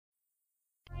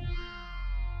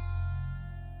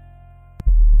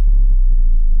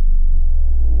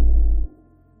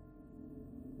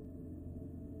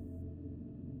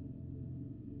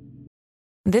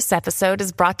This episode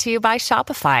is brought to you by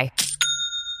Shopify.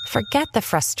 Forget the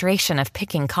frustration of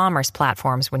picking commerce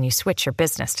platforms when you switch your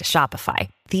business to Shopify,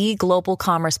 the global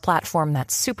commerce platform that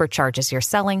supercharges your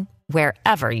selling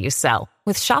wherever you sell.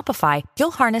 With Shopify,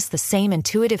 you'll harness the same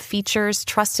intuitive features,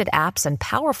 trusted apps, and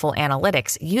powerful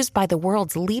analytics used by the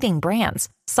world's leading brands.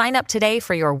 Sign up today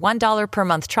for your $1 per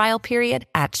month trial period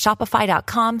at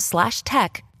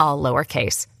shopify.com/tech, all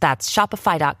lowercase. That's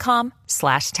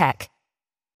shopify.com/tech.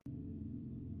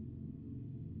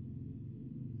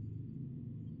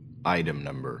 Item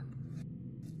number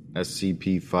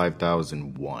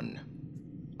SCP-5001.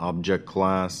 Object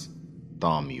Class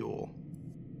Thaumiel.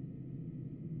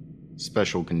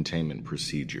 Special Containment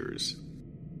Procedures.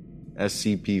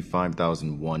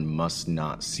 SCP-5001 must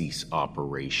not cease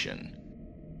operation.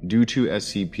 Due to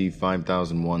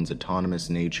SCP-5001's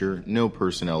autonomous nature, no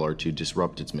personnel are to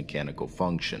disrupt its mechanical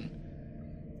function.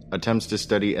 Attempts to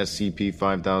study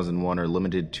SCP-5001 are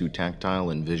limited to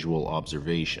tactile and visual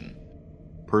observation.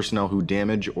 Personnel who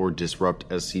damage or disrupt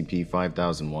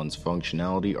SCP-5001's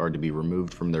functionality are to be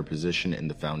removed from their position in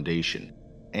the Foundation,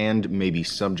 and may be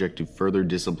subject to further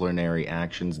disciplinary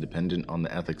actions dependent on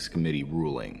the Ethics Committee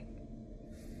ruling.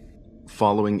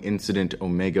 Following Incident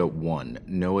Omega-1,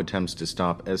 no attempts to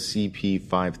stop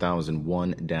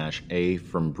SCP-5001-A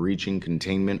from breaching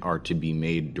containment are to be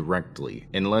made directly,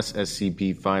 unless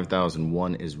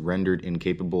SCP-5001 is rendered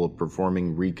incapable of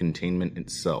performing recontainment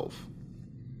itself.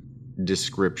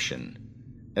 Description: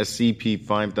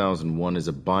 SCP-5001 is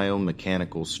a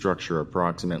biomechanical structure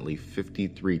approximately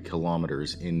 53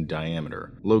 kilometers in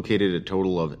diameter, located a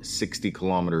total of 60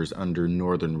 kilometers under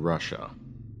northern Russia.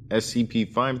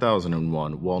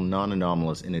 SCP-5001, while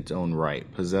non-anomalous in its own right,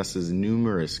 possesses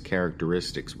numerous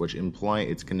characteristics which imply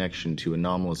its connection to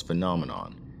anomalous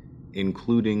phenomenon,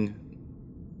 including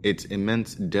its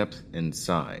immense depth and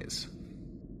size.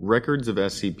 Records of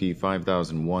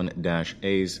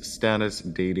SCP-5001-A's status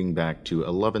dating back to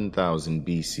 11,000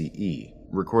 BCE,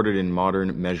 recorded in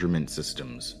modern measurement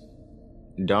systems.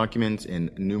 Documents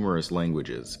in numerous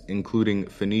languages, including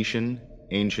Phoenician,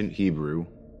 Ancient Hebrew,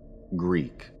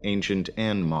 Greek, Ancient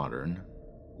and Modern,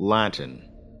 Latin,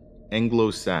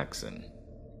 Anglo-Saxon,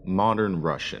 Modern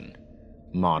Russian,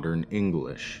 Modern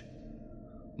English,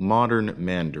 Modern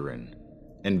Mandarin,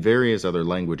 and various other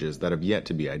languages that have yet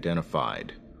to be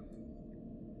identified.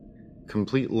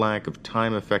 Complete lack of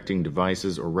time-affecting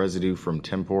devices or residue from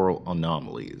temporal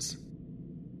anomalies.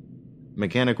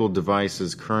 Mechanical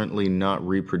devices currently not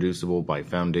reproducible by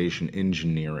Foundation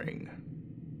engineering.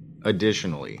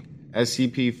 Additionally,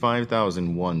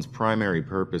 SCP-5001's primary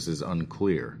purpose is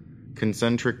unclear.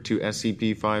 Concentric to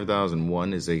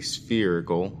SCP-5001 is a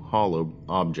spherical, hollow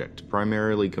object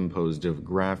primarily composed of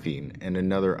graphene and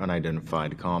another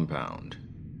unidentified compound.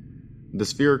 The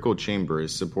spherical chamber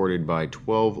is supported by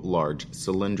 12 large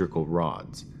cylindrical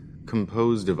rods,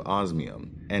 composed of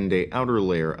osmium, and an outer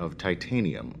layer of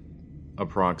titanium,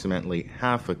 approximately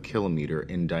half a kilometer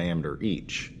in diameter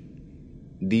each.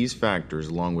 These factors,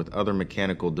 along with other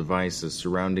mechanical devices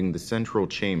surrounding the central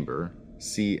chamber,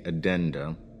 see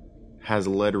Addenda, has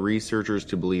led researchers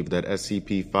to believe that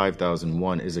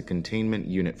SCP-5001 is a containment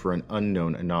unit for an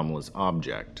unknown anomalous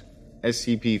object.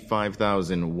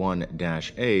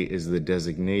 SCP-5001-A is the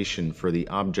designation for the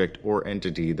object or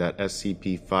entity that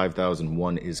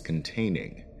SCP-5001 is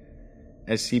containing.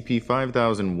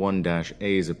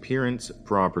 SCP-5001-A's appearance,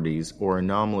 properties, or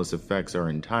anomalous effects are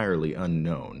entirely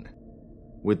unknown,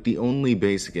 with the only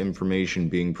basic information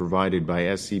being provided by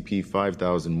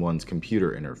SCP-5001's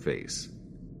computer interface.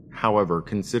 However,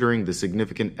 considering the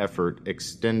significant effort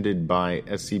extended by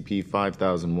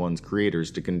SCP-5001's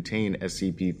creators to contain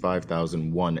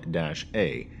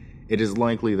SCP-5001-A, it is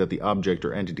likely that the object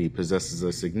or entity possesses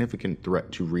a significant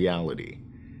threat to reality,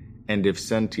 and if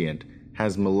sentient,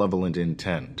 has malevolent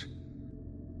intent.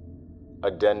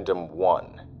 Addendum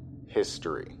 1.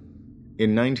 History.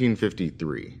 In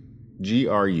 1953,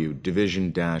 GRU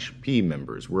Division-P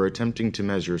members were attempting to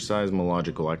measure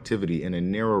seismological activity in a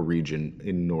narrow region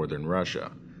in northern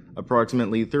Russia,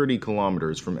 approximately 30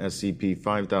 kilometers from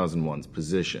SCP-5001's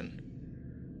position.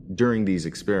 During these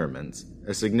experiments,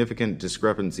 a significant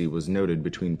discrepancy was noted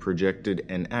between projected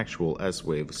and actual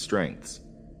S-wave strengths.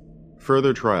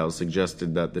 Further trials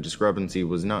suggested that the discrepancy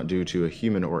was not due to a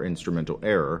human or instrumental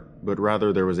error, but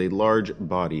rather there was a large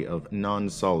body of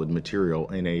non-solid material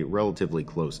in a relatively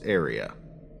close area.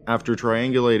 After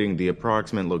triangulating the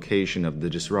approximate location of the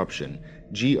disruption,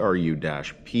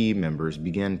 GRU-P members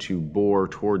began to bore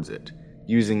towards it,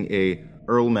 using a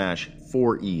Erlmash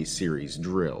 4E series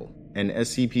drill, and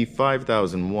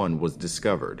SCP-5001 was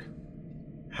discovered.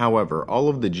 However, all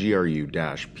of the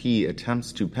GRU-P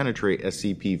attempts to penetrate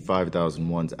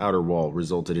SCP-5001's outer wall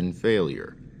resulted in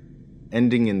failure,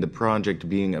 ending in the project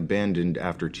being abandoned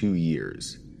after 2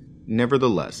 years.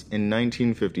 Nevertheless, in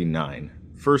 1959,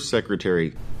 First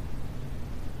Secretary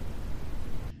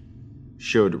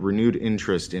showed renewed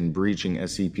interest in breaching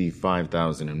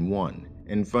SCP-5001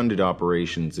 and funded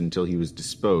operations until he was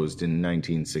disposed in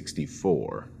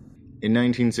 1964. In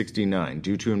 1969,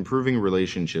 due to improving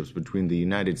relationships between the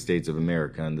United States of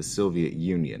America and the Soviet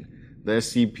Union, the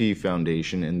SCP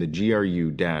Foundation and the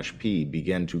GRU-P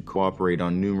began to cooperate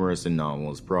on numerous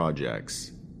anomalous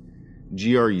projects.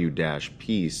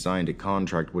 GRU-P signed a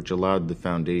contract which allowed the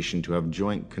Foundation to have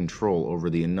joint control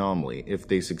over the anomaly if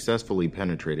they successfully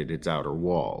penetrated its outer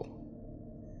wall.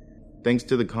 Thanks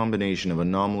to the combination of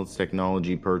anomalous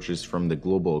technology purchased from the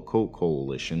Global Occult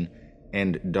Coalition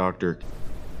and Dr.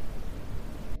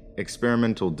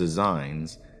 experimental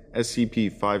designs,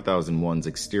 SCP-5001's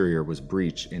exterior was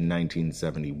breached in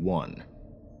 1971.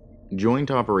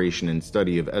 Joint operation and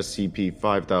study of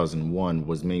SCP-5001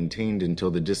 was maintained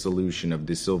until the dissolution of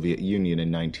the Soviet Union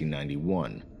in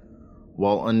 1991.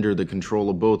 While under the control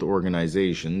of both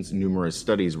organizations, numerous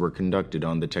studies were conducted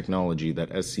on the technology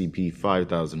that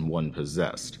SCP-5001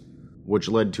 possessed, which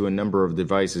led to a number of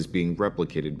devices being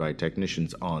replicated by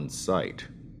technicians on site.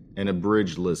 An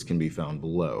abridged list can be found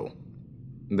below.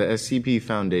 The SCP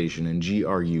Foundation and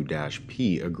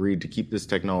GRU-P agreed to keep this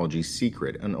technology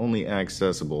secret and only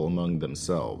accessible among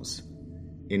themselves.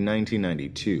 In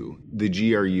 1992, the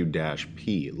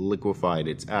GRU-P liquefied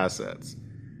its assets.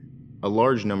 A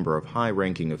large number of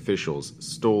high-ranking officials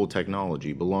stole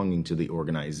technology belonging to the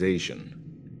organization.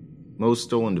 Most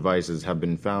stolen devices have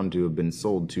been found to have been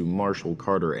sold to Marshall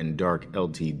Carter and Dark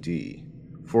Ltd.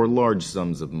 for large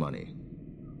sums of money,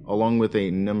 along with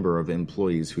a number of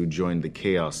employees who joined the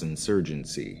Chaos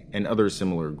Insurgency and other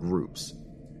similar groups,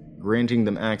 granting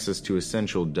them access to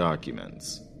essential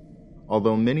documents.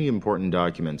 Although many important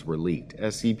documents were leaked,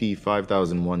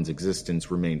 SCP-5001's existence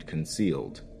remained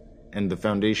concealed, and the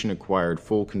Foundation acquired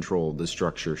full control of the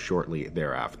structure shortly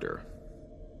thereafter.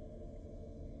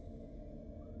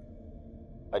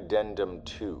 Addendum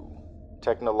 2.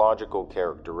 Technological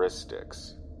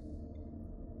Characteristics.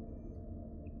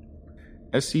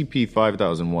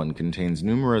 SCP-5001 contains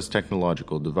numerous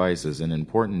technological devices and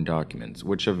important documents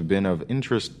which have been of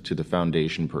interest to the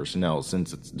Foundation personnel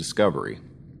since its discovery.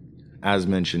 As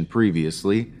mentioned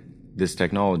previously, this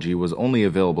technology was only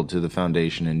available to the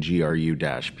Foundation and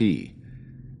GRU-P.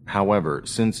 However,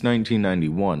 since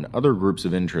 1991, other groups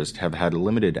of interest have had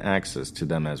limited access to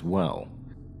them as well.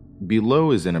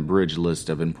 Below is an abridged list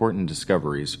of important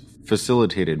discoveries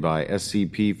facilitated by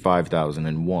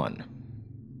SCP-5001.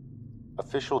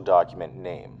 Official document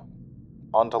name: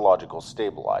 Ontological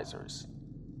Stabilizers.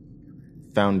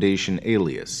 Foundation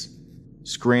alias: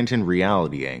 Scranton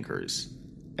Reality Anchors,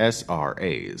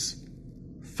 SRAs.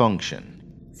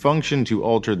 Function to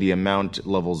alter the amount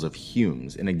levels of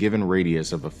Humes in a given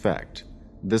radius of effect.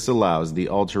 This allows the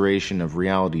alteration of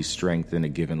reality strength in a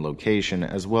given location,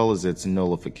 as well as its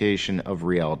nullification of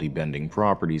reality-bending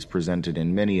properties presented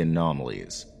in many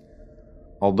anomalies.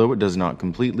 Although it does not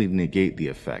completely negate the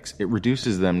effects, it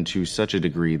reduces them to such a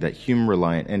degree that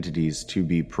Hume-reliant entities to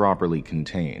be properly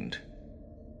contained.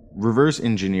 Reverse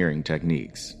engineering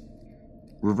techniques.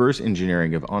 Reverse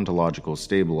engineering of ontological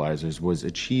stabilizers was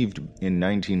achieved in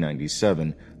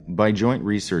 1997 by Joint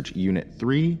Research Unit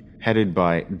 3, headed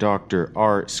by Dr.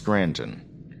 R. Scranton.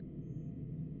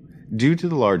 Due to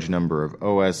the large number of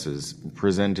OSs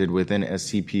presented within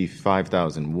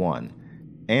SCP-5001,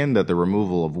 and that the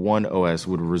removal of one OS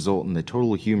would result in the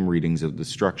total Hume readings of the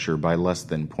structure by less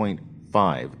than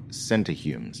 0.5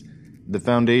 centihumes, the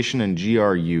Foundation and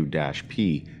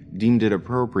GRU-P deemed it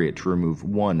appropriate to remove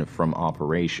one from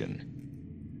operation.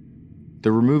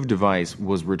 The removed device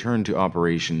was returned to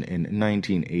operation in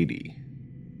 1980.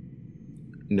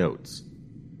 Notes: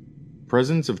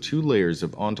 Presence of 2 layers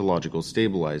of ontological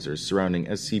stabilizers surrounding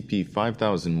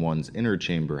SCP-5001's inner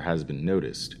chamber has been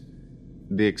noticed.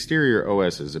 The exterior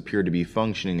OSs appear to be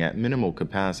functioning at minimal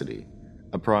capacity,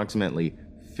 approximately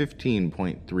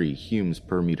 15.3 Humes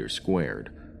per meter squared,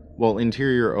 while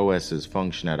interior OSs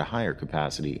function at a higher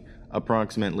capacity,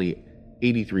 approximately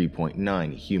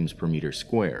 83.9 Humes per meter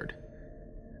squared.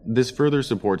 This further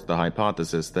supports the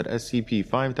hypothesis that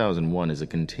SCP-5001 is a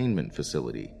containment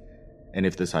facility, and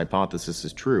if this hypothesis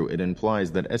is true, it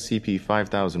implies that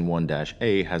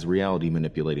SCP-5001-A has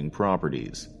reality-manipulating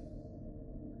properties.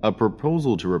 A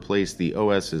proposal to replace the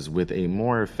OSs with a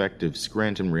more effective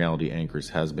Scranton Reality Anchors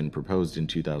has been proposed in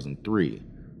 2003,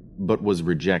 but was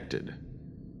rejected.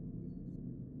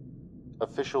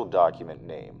 Official document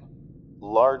name: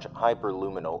 Large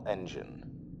Hyperluminal Engine.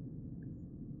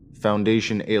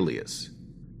 Foundation alias: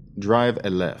 Drive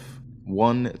Aleph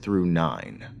 1 through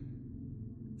 9.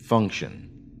 Function: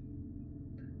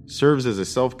 serves as a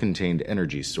self-contained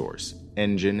energy source,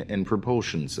 engine, and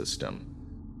propulsion system.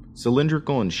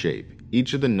 Cylindrical in shape,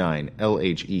 each of the 9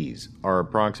 LHEs are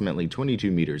approximately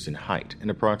 22 meters in height and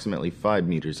approximately 5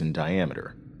 meters in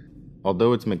diameter.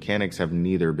 Although its mechanics have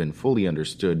neither been fully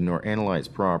understood nor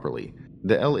analyzed properly,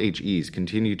 the LHEs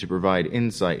continue to provide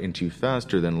insight into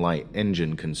faster-than-light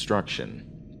engine construction.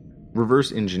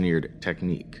 Reverse-engineered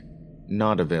technique: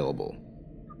 not available.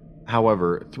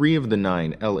 However, 3 of the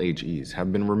 9 LHEs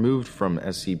have been removed from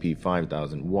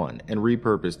SCP-5001 and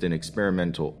repurposed in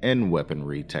experimental and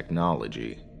weaponry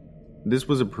technology. This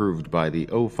was approved by the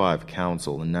O5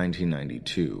 Council in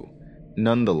 1992.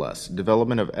 Nonetheless,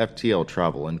 development of FTL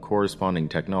travel and corresponding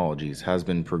technologies has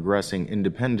been progressing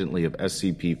independently of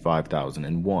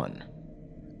SCP-5001.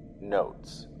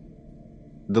 Notes: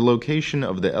 the location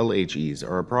of the LHEs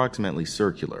are approximately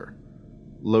circular,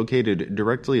 located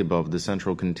directly above the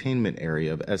central containment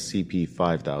area of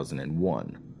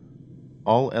SCP-5001.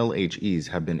 All LHEs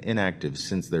have been inactive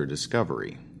since their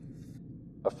discovery.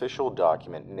 Official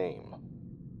document name: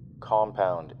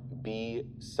 Compound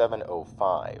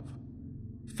B-705.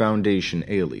 Foundation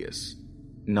alias: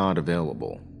 not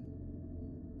available.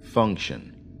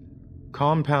 Function: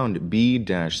 Compound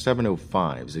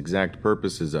B-705's exact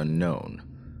purpose is unknown.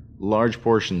 Large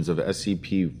portions of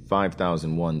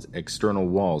SCP-5001's external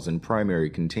walls and primary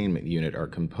containment unit are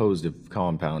composed of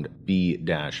Compound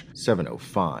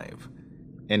B-705,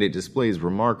 and it displays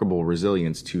remarkable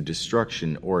resilience to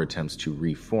destruction or attempts to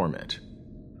reform it.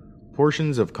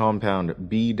 Portions of Compound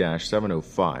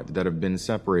B-705 that have been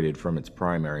separated from its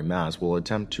primary mass will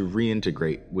attempt to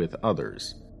reintegrate with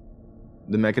others.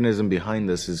 The mechanism behind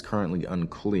this is currently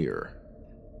unclear.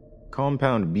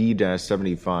 Compound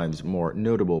B-75's more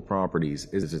notable properties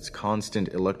is its constant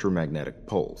electromagnetic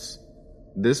pulse.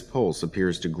 This pulse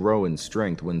appears to grow in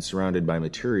strength when surrounded by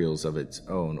materials of its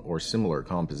own or similar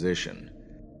composition.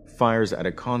 Fires at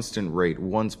a constant rate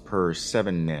once per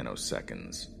 7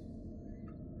 nanoseconds.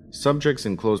 Subjects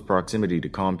in close proximity to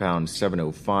Compound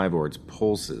 705 or its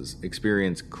pulses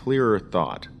experience clearer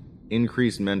thought,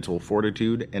 increased mental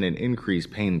fortitude, and an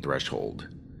increased pain threshold.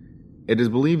 It is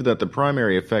believed that the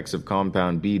primary effects of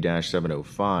Compound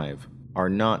B-705 are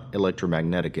not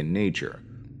electromagnetic in nature,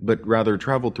 but rather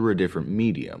travel through a different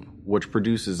medium, which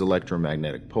produces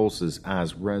electromagnetic pulses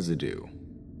as residue.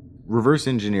 Reverse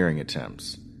engineering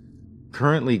attempts.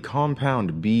 Currently,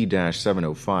 Compound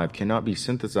B-705 cannot be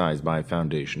synthesized by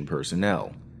Foundation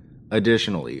personnel.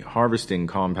 Additionally, harvesting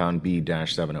Compound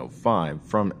B-705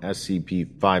 from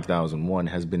SCP-5001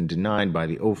 has been denied by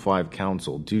the O5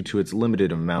 Council due to its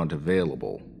limited amount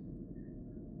available.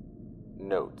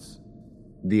 Notes: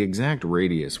 the exact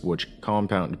radius which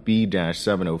Compound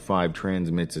B-705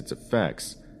 transmits its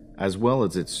effects, as well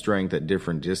as its strength at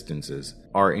different distances,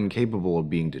 are incapable of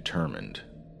being determined.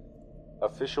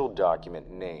 Official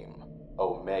document name: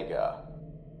 Omega.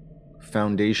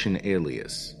 Foundation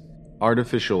alias: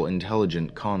 Artificial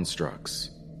Intelligent Constructs.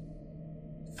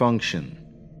 Function: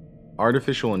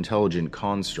 Artificial Intelligent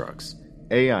Constructs,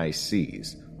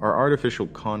 AICs, are artificial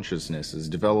consciousnesses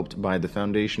developed by the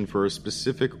Foundation for a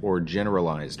specific or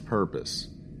generalized purpose.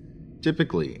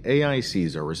 Typically,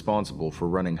 AICs are responsible for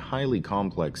running highly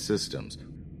complex systems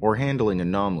or handling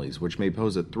anomalies which may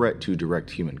pose a threat to direct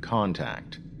human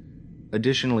contact.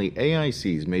 Additionally,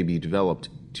 AICs may be developed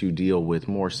to deal with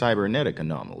more cybernetic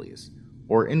anomalies,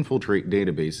 or infiltrate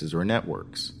databases or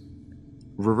networks.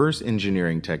 Reverse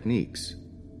engineering techniques.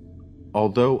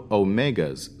 Although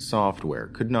Omega's software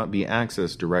could not be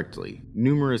accessed directly,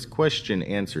 numerous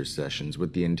question-answer sessions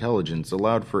with the intelligence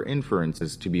allowed for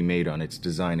inferences to be made on its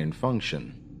design and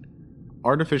function.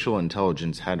 Artificial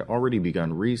intelligence had already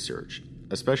begun research,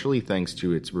 especially thanks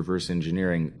to its reverse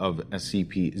engineering of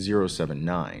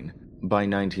SCP-079, by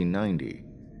 1990,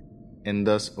 and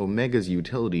thus Omega's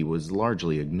utility was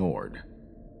largely ignored.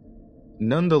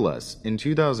 Nonetheless, in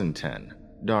 2010,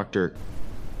 Dr.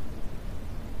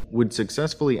 would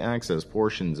successfully access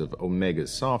portions of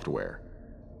Omega's software.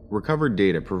 Recovered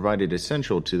data provided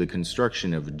essential to the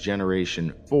construction of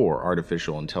Generation 4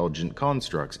 artificial intelligent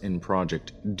constructs in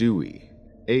Project Dewey,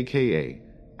 aka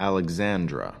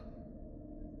Alexandra,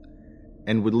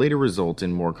 and would later result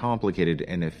in more complicated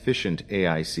and efficient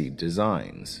AIC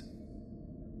designs.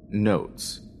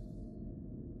 Notes: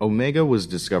 Omega was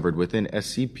discovered within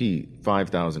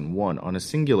SCP-5001 on a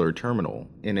singular terminal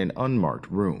in an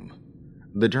unmarked room.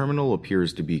 The terminal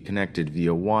appears to be connected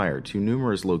via wire to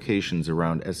numerous locations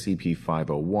around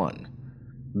SCP-501.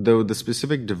 though the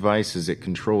specific devices it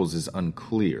controls is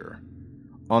unclear.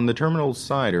 On the terminal's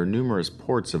side are numerous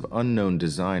ports of unknown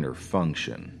design or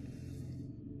function.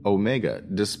 Omega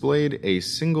displayed a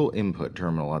single input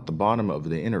terminal at the bottom of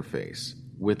the interface,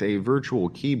 with a virtual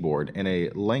keyboard and a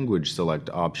language select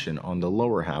option on the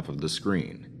lower half of the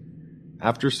screen.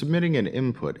 After submitting an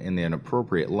input in an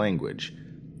appropriate language,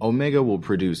 Omega will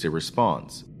produce a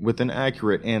response, with an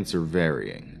accurate answer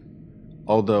varying,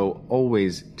 although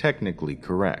always technically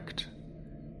correct.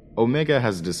 Omega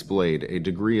has displayed a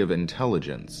degree of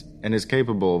intelligence and is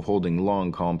capable of holding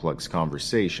long, complex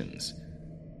conversations.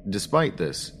 Despite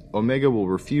this, Omega will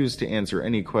refuse to answer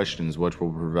any questions which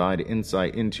will provide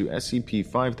insight into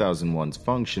SCP-5001's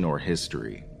function or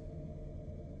history.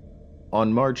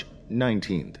 On March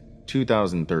 19,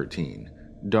 2013,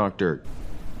 Dr.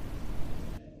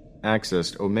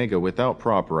 accessed Omega without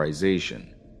properization.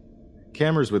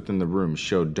 Cameras within the room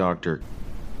showed Dr.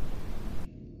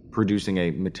 producing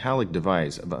a metallic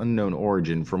device of unknown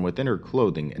origin from within her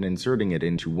clothing and inserting it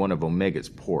into one of Omega's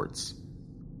ports.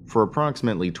 For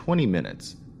approximately 20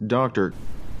 minutes, Dr.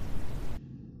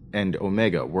 and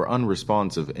Omega were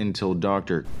unresponsive until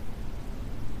Dr.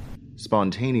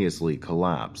 spontaneously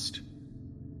collapsed.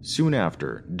 Soon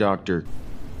after, Dr.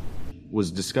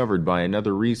 was discovered by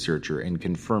another researcher and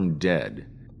confirmed dead.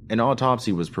 An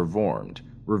autopsy was performed,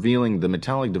 revealing the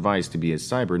metallic device to be a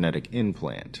cybernetic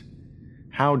implant.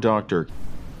 How Dr.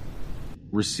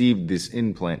 received this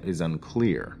implant is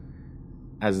unclear,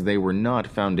 as they were not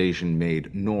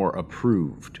Foundation-made nor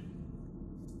approved.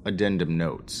 Addendum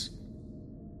notes.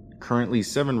 Currently,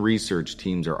 7 research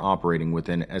teams are operating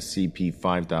within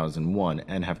SCP-5001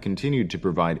 and have continued to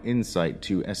provide insight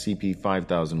to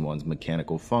SCP-5001's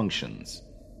mechanical functions.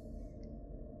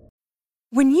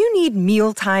 When you need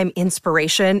mealtime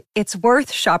inspiration, it's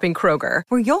worth shopping Kroger,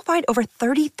 where you'll find over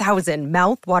 30,000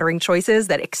 mouth-watering choices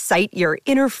that excite your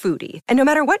inner foodie. And no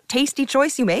matter what tasty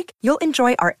choice you make, you'll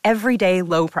enjoy our everyday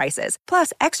low prices,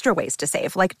 plus extra ways to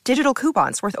save, like digital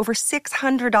coupons worth over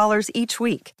 $600 each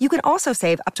week. You can also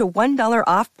save up to $1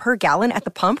 off per gallon at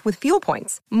the pump with fuel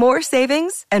points. More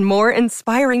savings and more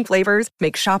inspiring flavors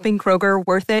make shopping Kroger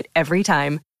worth it every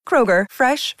time. Kroger,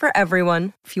 fresh for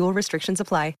everyone. Fuel restrictions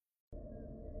apply.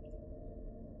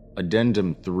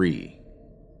 Addendum 3.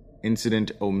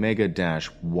 Incident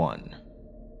Omega-1.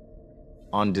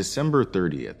 On December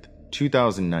 30th,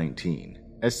 2019,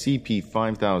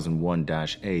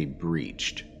 SCP-5001-A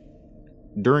breached.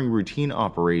 During routine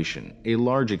operation, a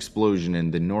large explosion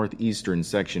in the northeastern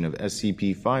section of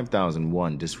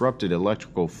SCP-5001 disrupted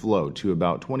electrical flow to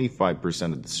about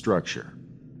 25% of the structure,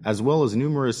 as well as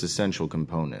numerous essential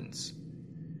components.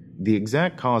 The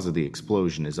exact cause of the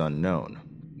explosion is unknown.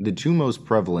 The 2 most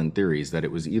prevalent theories that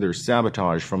it was either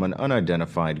sabotage from an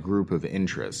unidentified group of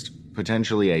interest,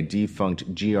 potentially a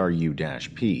defunct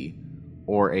GRU-P,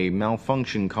 or a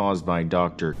malfunction caused by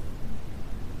Dr.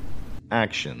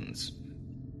 actions.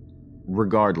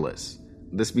 Regardless,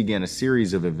 this began a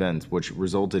series of events which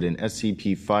resulted in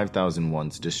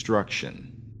SCP-5001's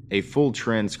destruction. A full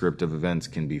transcript of events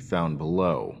can be found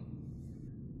below.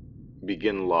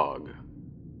 Begin log.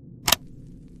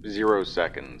 0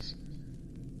 seconds.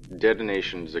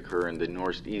 Detonations occur in the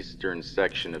northeastern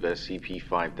section of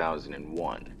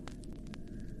SCP-5001.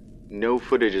 No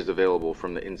footage is available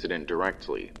from the incident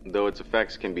directly, though its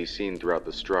effects can be seen throughout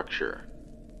the structure.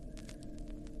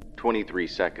 23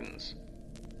 seconds.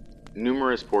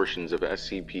 Numerous portions of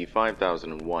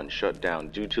SCP-5001 shut down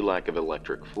due to lack of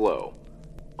electric flow.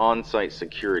 On-site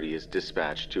security is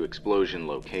dispatched to explosion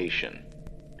location.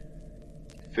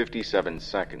 57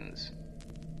 seconds.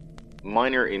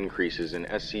 Minor increases in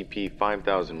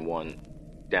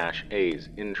SCP-5001-A's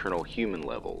internal human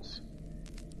levels.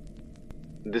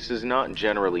 This is not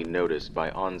generally noticed by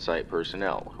on-site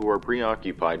personnel, who are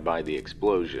preoccupied by the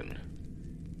explosion.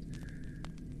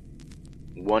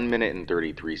 1 minute and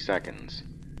 33 seconds.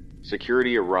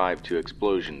 Security arrived to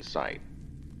explosion site.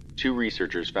 2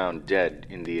 researchers found dead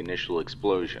in the initial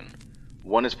explosion.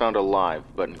 1 is found alive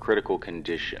but in critical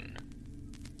condition.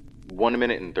 1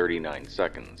 minute and 39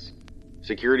 seconds.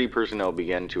 Security personnel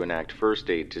began to enact first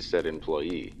aid to said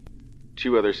employee.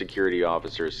 2 other security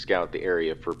officers scout the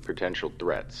area for potential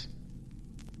threats.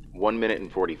 1 minute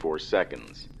and 44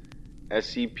 seconds.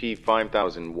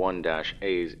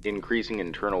 SCP-5001-A's increasing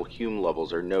internal Hume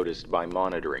levels are noticed by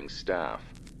monitoring staff.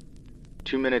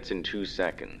 2 minutes and 2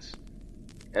 seconds.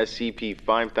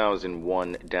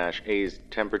 SCP-5001-A's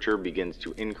temperature begins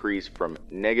to increase from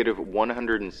negative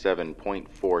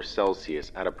 107.4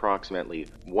 Celsius at approximately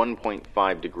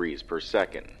 1.5 degrees per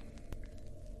second.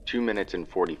 2 minutes and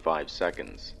 45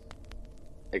 seconds.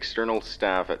 External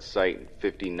staff at Site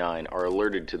 59 are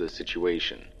alerted to the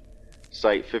situation.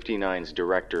 Site 59's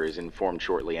director is informed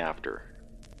shortly after.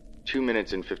 2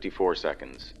 minutes and 54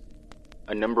 seconds.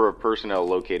 A number of personnel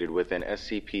located within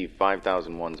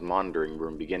SCP-5001's monitoring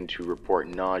room begin to report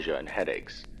nausea and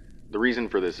headaches. The reason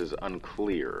for this is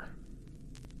unclear.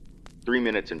 3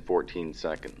 minutes and 14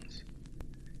 seconds.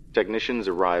 Technicians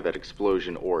arrive at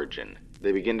explosion origin.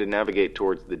 They begin to navigate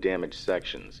towards the damaged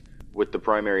sections, with the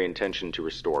primary intention to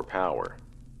restore power.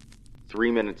 3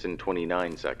 minutes and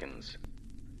 29 seconds.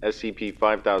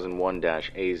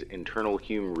 SCP-5001-A's internal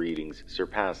Hume readings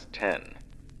surpass 10.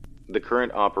 The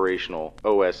current operational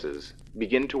OSs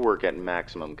begin to work at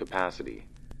maximum capacity.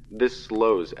 This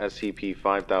slows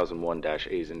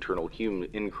SCP-5001-A's internal Hume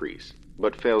increase,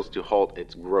 but fails to halt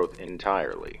its growth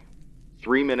entirely.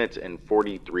 3 minutes and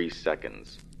 43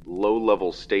 seconds.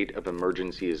 Low-level state of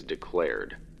emergency is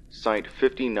declared. Site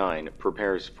 59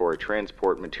 prepares for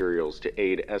transport materials to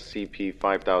aid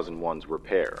SCP-5001's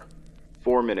repair.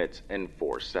 4 minutes and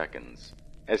 4 seconds.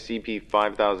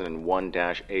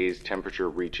 SCP-5001-A's temperature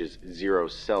reaches 0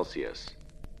 Celsius.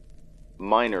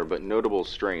 Minor but notable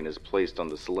strain is placed on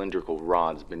the cylindrical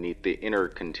rods beneath the inner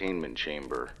containment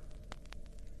chamber.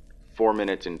 4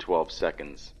 minutes and 12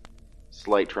 seconds.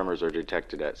 Slight tremors are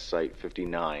detected at Site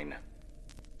 59.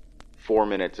 4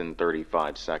 minutes and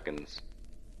 35 seconds.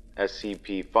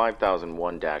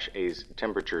 SCP-5001-A's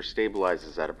temperature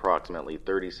stabilizes at approximately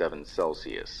 37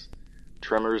 Celsius.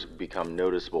 Tremors become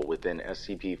noticeable within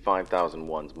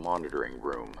SCP-5001's monitoring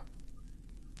room.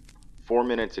 4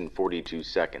 minutes and 42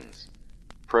 seconds.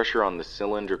 Pressure on the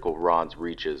cylindrical rods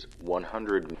reaches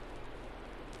 100.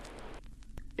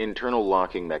 Internal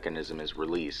locking mechanism is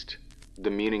released. The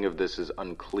meaning of this is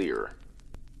unclear.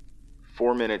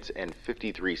 4 minutes and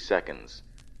 53 seconds.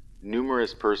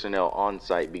 Numerous personnel on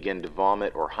site begin to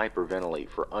vomit or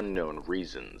hyperventilate for unknown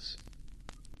reasons.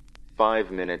 5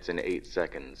 minutes and 8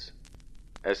 seconds.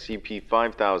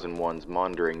 SCP-5001's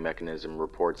monitoring mechanism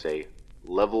reports a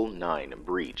Level 9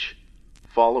 breach.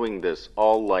 Following this,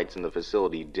 all lights in the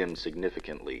facility dim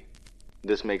significantly.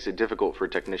 This makes it difficult for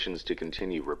technicians to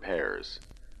continue repairs.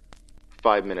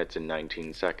 5 minutes and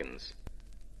 19 seconds.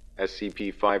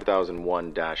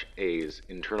 SCP-5001-A's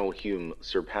internal Hume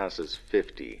surpasses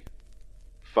 50.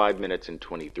 5 minutes and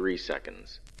 23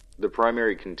 seconds. The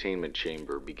primary containment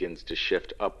chamber begins to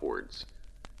shift upwards.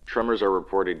 Tremors are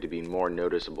reported to be more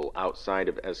noticeable outside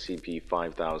of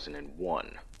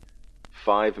SCP-5001.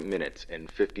 5 minutes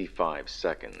and 55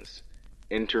 seconds.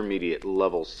 Intermediate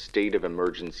level state of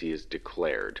emergency is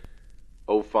declared.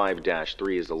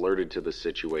 O5-3 is alerted to the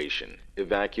situation.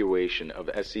 Evacuation of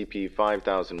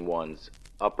SCP-5001's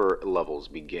upper levels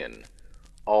begin.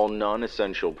 All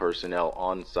non-essential personnel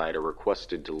on site are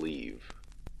requested to leave.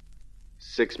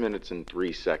 6 minutes and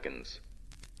 3 seconds.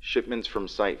 Shipments from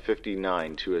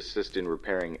Site-59 to assist in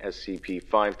repairing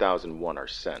SCP-5001 are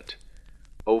sent.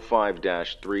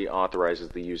 O5-3 authorizes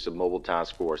the use of Mobile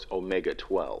Task Force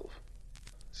Omega-12.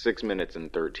 6 minutes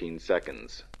and 13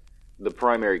 seconds. The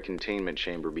primary containment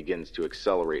chamber begins to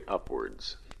accelerate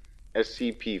upwards.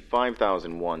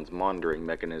 SCP-5001's monitoring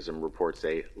mechanism reports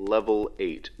a Level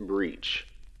 8 breach.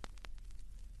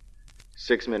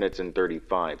 6 minutes and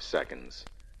 35 seconds.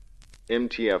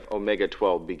 MTF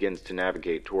Omega-12 begins to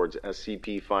navigate towards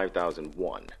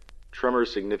SCP-5001.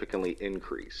 Tremors significantly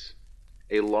increase.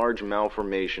 A large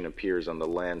malformation appears on the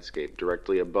landscape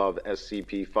directly above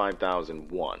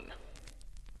SCP-5001.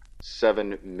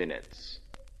 7 minutes.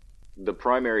 The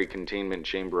primary containment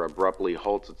chamber abruptly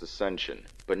halts its ascension,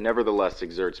 but nevertheless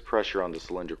exerts pressure on the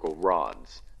cylindrical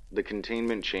rods. The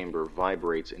containment chamber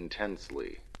vibrates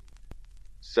intensely.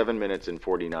 7 minutes and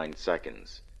 49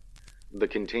 seconds. The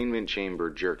containment chamber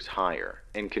jerks higher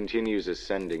and continues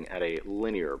ascending at a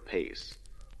linear pace.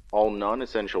 All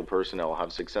non-essential personnel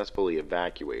have successfully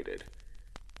evacuated.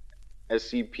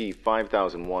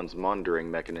 SCP-5001's monitoring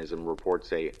mechanism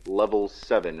reports a Level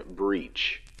 7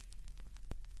 breach.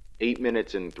 8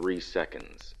 minutes and 3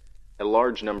 seconds. A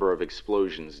large number of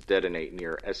explosions detonate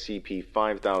near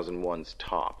SCP-5001's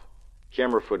top.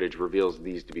 Camera footage reveals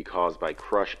these to be caused by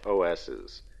crush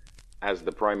OSs, as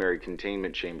the primary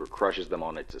containment chamber crushes them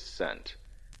on its ascent.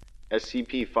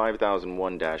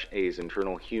 SCP-5001-A's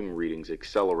internal Hume readings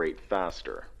accelerate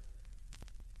faster.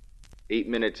 8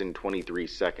 minutes and 23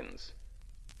 seconds.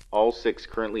 All 6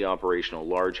 currently operational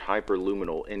large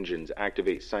hyperluminal engines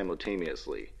activate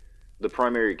simultaneously. The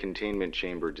primary containment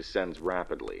chamber descends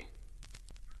rapidly.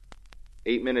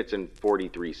 8 minutes and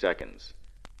 43 seconds.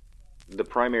 The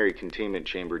primary containment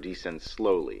chamber descends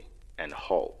slowly and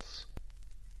halts.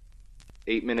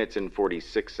 8 minutes and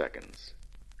 46 seconds.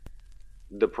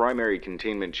 The primary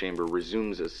containment chamber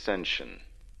resumes ascension.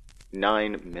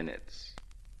 9 minutes.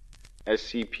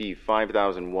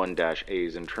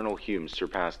 SCP-5001-A's internal humes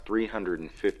surpass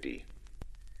 350.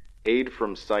 Aid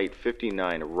from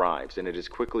Site-59 arrives, and it is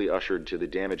quickly ushered to the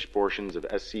damaged portions of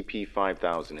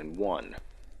SCP-5001.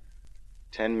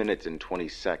 10 minutes and 20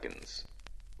 seconds.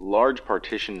 Large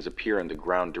partitions appear in the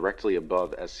ground directly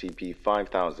above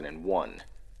SCP-5001.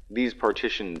 These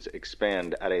partitions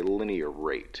expand at a linear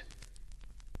rate.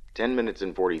 10 minutes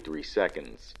and 43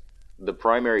 seconds. The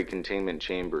primary containment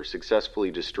chamber successfully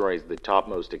destroys the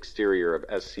topmost exterior of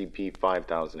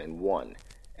SCP-5001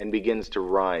 and begins to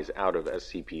rise out of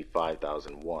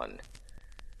SCP-5001.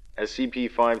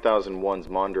 SCP-5001's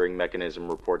monitoring mechanism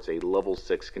reports a Level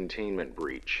 6 containment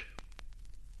breach.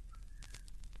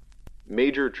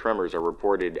 Major tremors are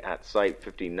reported at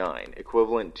Site-59,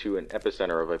 equivalent to an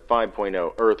epicenter of a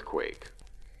 5.0 earthquake.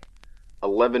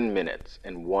 11 minutes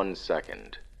and 1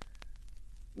 second.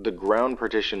 The ground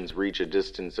partitions reach a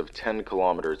distance of 10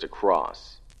 kilometers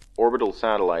across. Orbital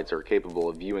satellites are capable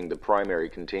of viewing the primary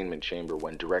containment chamber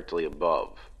when directly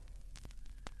above.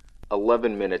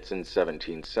 11 minutes and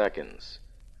 17 seconds.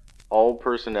 All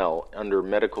personnel under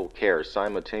medical care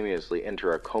simultaneously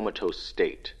enter a comatose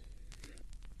state.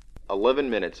 11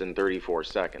 minutes and 34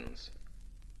 seconds.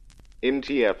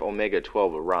 MTF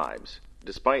Omega-12 arrives.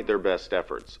 Despite their best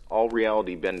efforts, all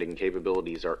reality-bending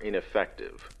capabilities are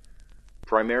ineffective,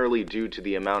 primarily due to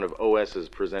the amount of OSs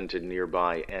presented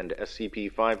nearby and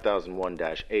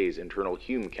SCP-5001-A's internal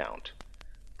hume count,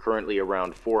 currently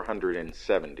around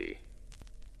 470.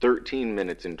 13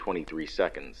 minutes and 23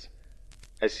 seconds.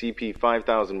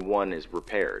 SCP-5001 is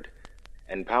repaired,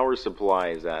 and power supply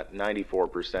is at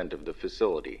 94% of the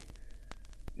facility.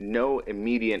 No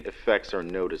immediate effects are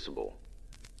noticeable.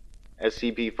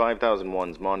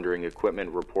 SCP-5001's monitoring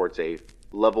equipment reports a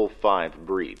Level 5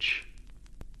 breach.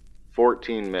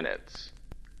 14 minutes.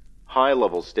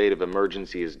 High-level state of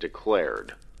emergency is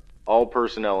declared. All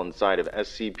personnel inside of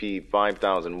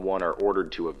SCP-5001 are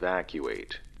ordered to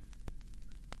evacuate.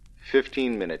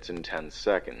 15 minutes and 10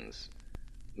 seconds.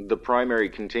 The primary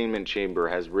containment chamber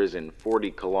has risen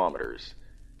 40 kilometers.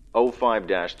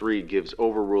 O5-3 gives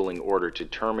overruling order to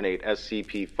terminate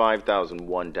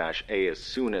SCP-5001-A as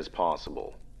soon as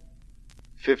possible.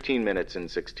 15 minutes and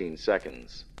 16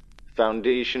 seconds.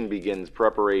 Foundation begins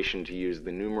preparation to use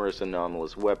the numerous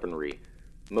anomalous weaponry,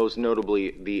 most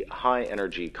notably the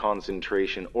high-energy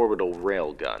concentration orbital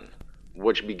railgun,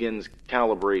 which begins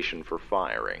calibration for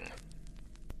firing.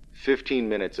 15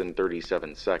 minutes and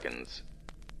 37 seconds.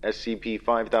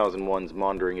 SCP-5001's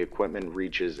monitoring equipment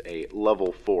reaches a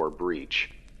Level 4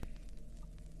 breach.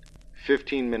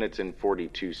 15 minutes and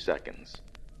 42 seconds.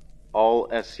 All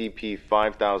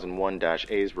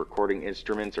SCP-5001-A's recording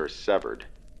instruments are severed.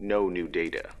 No new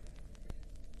data.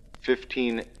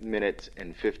 15 minutes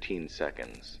and 15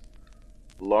 seconds.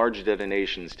 Large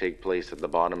detonations take place at the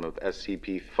bottom of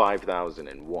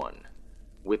SCP-5001.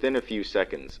 Within a few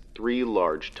seconds, 3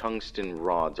 large tungsten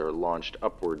rods are launched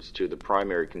upwards to the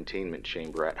primary containment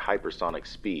chamber at hypersonic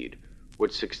speed,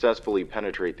 which successfully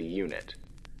penetrate the unit.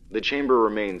 The chamber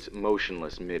remains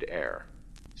motionless mid-air.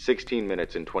 16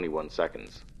 minutes and 21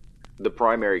 seconds. The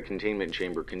primary containment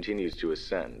chamber continues to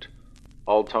ascend.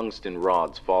 All tungsten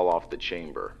rods fall off the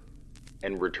chamber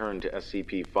and return to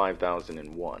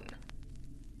SCP-5001.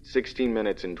 16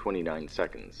 minutes and 29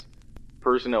 seconds.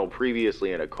 Personnel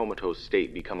previously in a comatose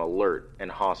state become alert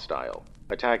and hostile,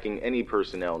 attacking any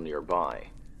personnel nearby.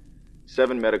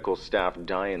 7 medical staff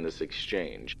die in this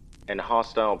exchange, and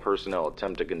hostile personnel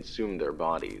attempt to consume their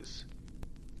bodies.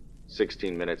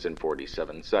 16 minutes and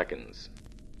 47 seconds.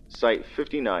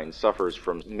 Site-59 suffers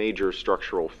from major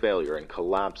structural failure and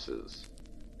collapses.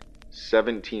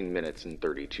 17 minutes and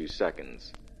 32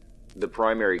 seconds. The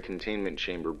primary containment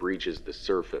chamber breaches the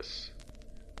surface.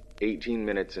 18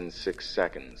 minutes and 6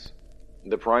 seconds.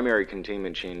 The primary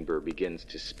containment chamber begins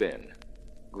to spin,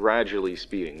 gradually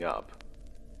speeding up.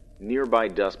 Nearby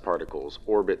dust particles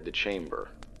orbit the chamber.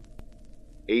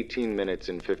 18 minutes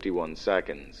and 51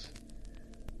 seconds.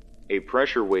 A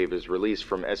pressure wave is released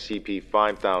from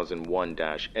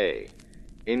SCP-5001-A.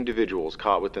 Individuals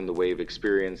caught within the wave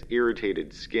experience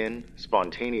irritated skin,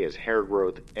 spontaneous hair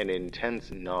growth, and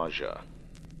intense nausea.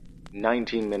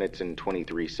 19 minutes and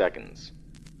 23 seconds.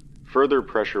 Further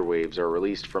pressure waves are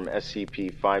released from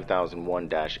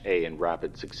SCP-5001-A in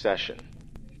rapid succession.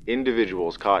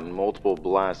 Individuals caught in multiple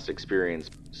blasts experience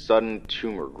sudden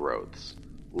tumor growths,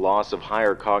 loss of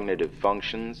higher cognitive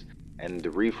functions, and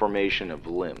the reformation of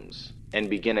limbs, and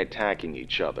begin attacking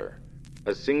each other.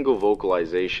 A single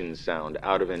vocalization sound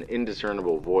out of an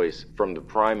indiscernible voice from the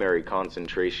primary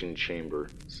concentration chamber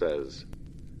says,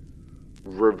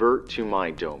 Revert to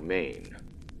my domain.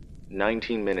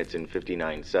 19 minutes and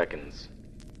 59 seconds.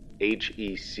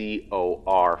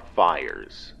 HECOR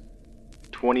fires.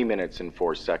 20 minutes and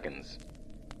 4 seconds.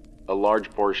 A large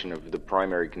portion of the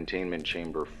primary containment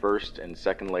chamber first and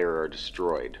second layer are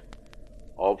destroyed.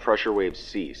 All pressure waves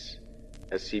cease.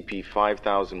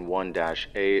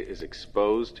 SCP-5001-A is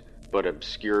exposed, but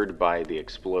obscured by the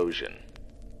explosion.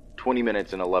 20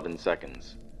 minutes and 11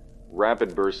 seconds.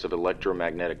 Rapid bursts of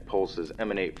electromagnetic pulses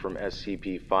emanate from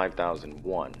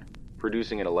SCP-5001,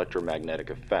 producing an electromagnetic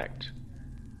effect.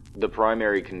 The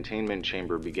primary containment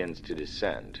chamber begins to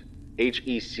descend.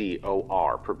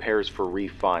 HECOR prepares for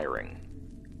refiring.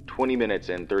 20 minutes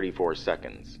and 34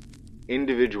 seconds.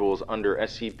 Individuals under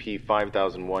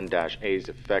SCP-5001-A's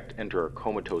effect enter a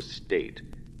comatose state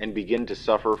and begin to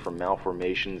suffer from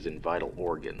malformations in vital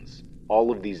organs.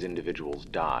 All of these individuals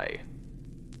die.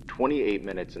 28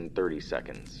 minutes and 30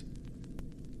 seconds.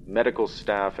 Medical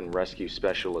staff and rescue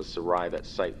specialists arrive at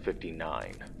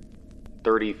Site-59.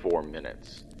 34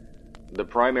 minutes. The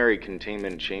primary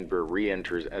containment chamber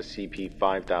re-enters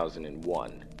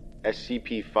SCP-5001.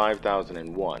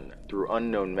 SCP-5001, through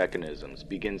unknown mechanisms,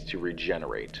 begins to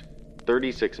regenerate.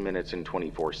 36 minutes and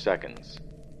 24 seconds.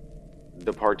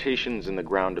 The partitions in the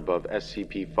ground above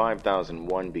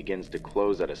SCP-5001 begins to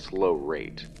close at a slow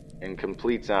rate, and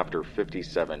completes after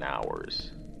 57 hours.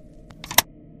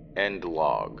 End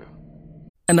log.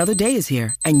 Another day is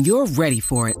here, and you're ready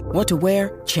for it. What to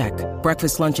wear? Check.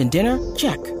 Breakfast, lunch, and dinner?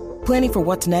 Check. Planning for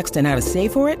what's next and how to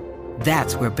save for it?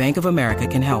 That's where Bank of America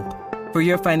can help. For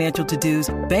your financial to-dos,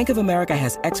 Bank of America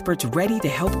has experts ready to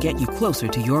help get you closer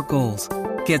to your goals.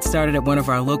 Get started at one of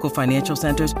our local financial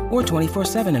centers or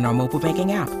 24/7 in our mobile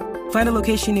banking app. Find a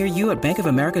location near you at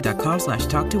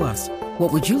bankofamerica.com/talktous.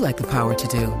 What would you like the power to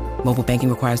do? Mobile banking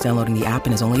requires downloading the app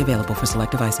and is only available for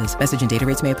select devices. Message and data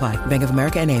rates may apply. Bank of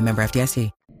America N.A., member FDIC.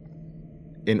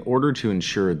 In order to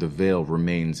ensure the Veil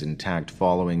remains intact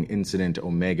following Incident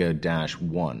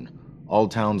Omega-1, all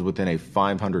towns within a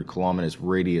 500 kilometers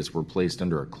radius were placed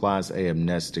under a Class A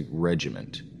amnestic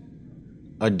regiment.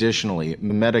 Additionally,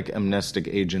 mimetic amnestic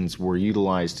agents were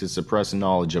utilized to suppress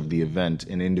knowledge of the event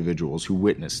in individuals who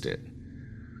witnessed it.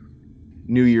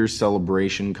 New Year's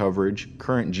celebration coverage,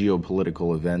 current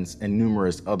geopolitical events, and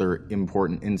numerous other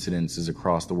important incidences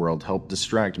across the world helped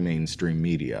distract mainstream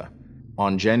media.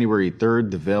 On January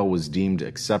 3rd, the Veil was deemed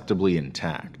acceptably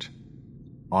intact.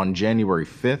 On January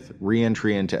 5th,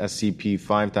 re-entry into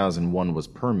SCP-5001 was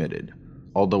permitted.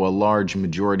 Although a large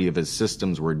majority of its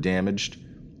systems were damaged,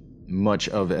 much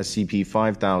of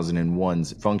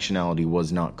SCP-5001's functionality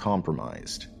was not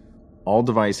compromised. All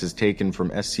devices taken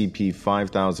from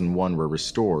SCP-5001 were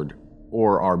restored,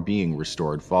 or are being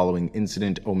restored following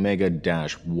Incident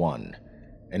Omega-1,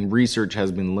 and research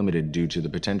has been limited due to the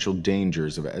potential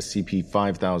dangers of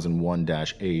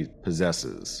SCP-5001-A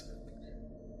possesses.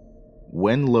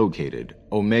 When located,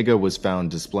 Omega was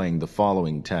found displaying the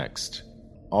following text: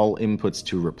 "All inputs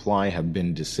to reply have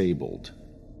been disabled."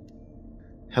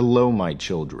 Hello, my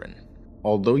children.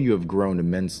 Although you have grown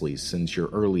immensely since your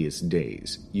earliest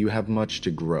days, you have much to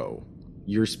grow.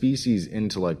 Your species'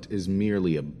 intellect is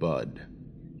merely a bud,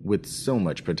 with so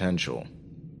much potential.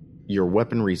 Your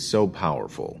weaponry so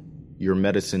powerful. Your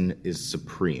medicine is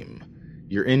supreme.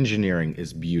 Your engineering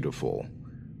is beautiful.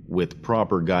 With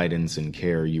proper guidance and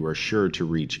care, you are sure to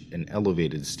reach an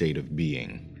elevated state of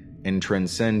being, and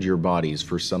transcend your bodies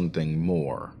for something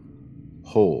more,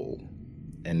 whole,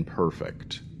 and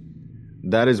perfect.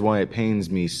 That is why it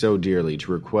pains me so dearly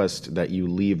to request that you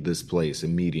leave this place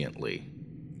immediately.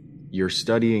 Your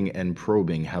studying and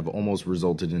probing have almost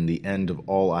resulted in the end of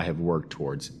all I have worked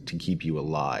towards to keep you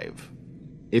alive.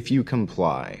 If you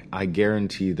comply, I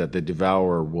guarantee that the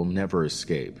Devourer will never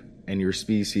escape, and your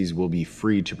species will be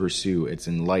free to pursue its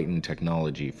enlightened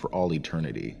technology for all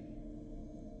eternity.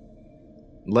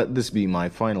 Let this be my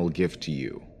final gift to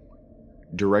you,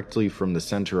 directly from the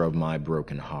center of my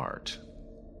broken heart.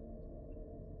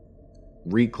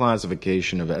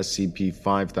 Reclassification of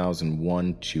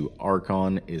SCP-5001 to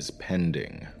Archon is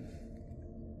pending.